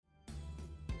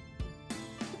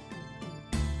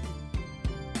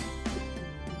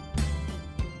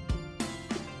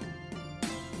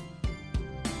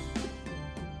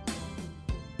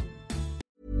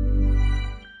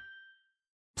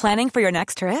Planning for your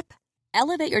next trip?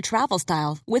 Elevate your travel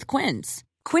style with Quince.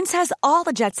 Quince has all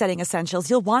the jet-setting essentials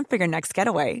you'll want for your next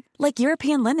getaway, like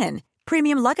European linen,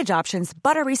 premium luggage options,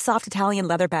 buttery soft Italian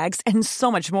leather bags, and so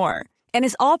much more. And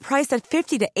is all priced at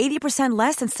 50 to 80%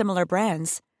 less than similar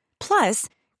brands. Plus,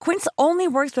 Quince only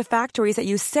works with factories that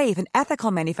use safe and ethical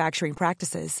manufacturing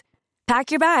practices.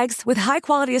 Pack your bags with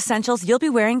high-quality essentials you'll be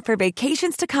wearing for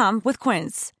vacations to come with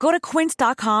Quince. Go to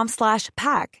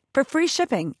quince.com/pack for free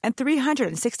shipping and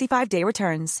 365-day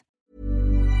returns.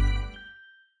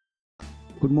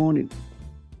 Good morning.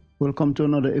 Welcome to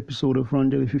another episode of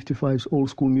Rondelli 55's Old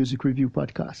School Music Review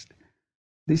Podcast.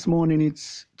 This morning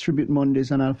it's Tribute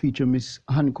Mondays and I'll feature Miss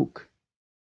Hancock.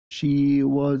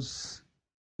 There's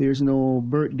no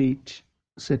birth date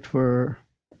set for her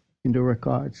in the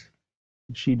records.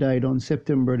 She died on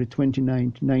September the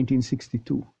 29th,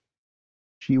 1962.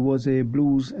 She was a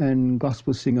blues and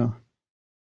gospel singer,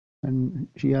 and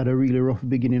she had a really rough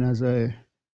beginning as a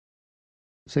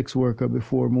sex worker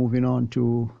before moving on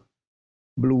to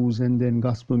blues and then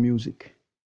gospel music.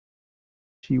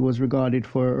 She was regarded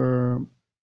for her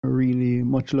really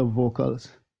much-loved vocals,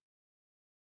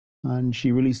 and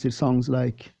she released songs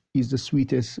like "He's the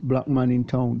Sweetest Black Man in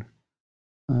Town"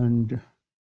 and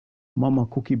 "Mama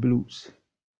Cookie Blues."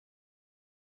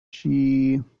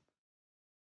 She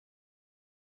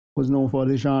was known for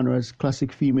the genres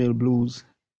classic female blues,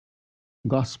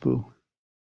 gospel,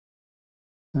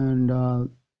 and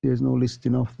there's no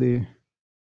listing of the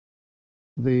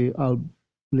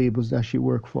labels that she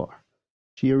worked for.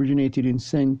 She originated in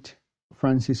St.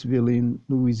 Francisville in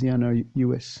Louisiana,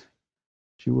 U.S.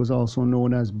 She was also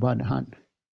known as Bad Hand.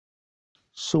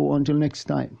 So until next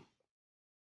time,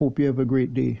 hope you have a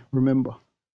great day. Remember,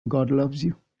 God loves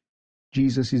you.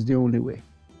 Jesus is the only way.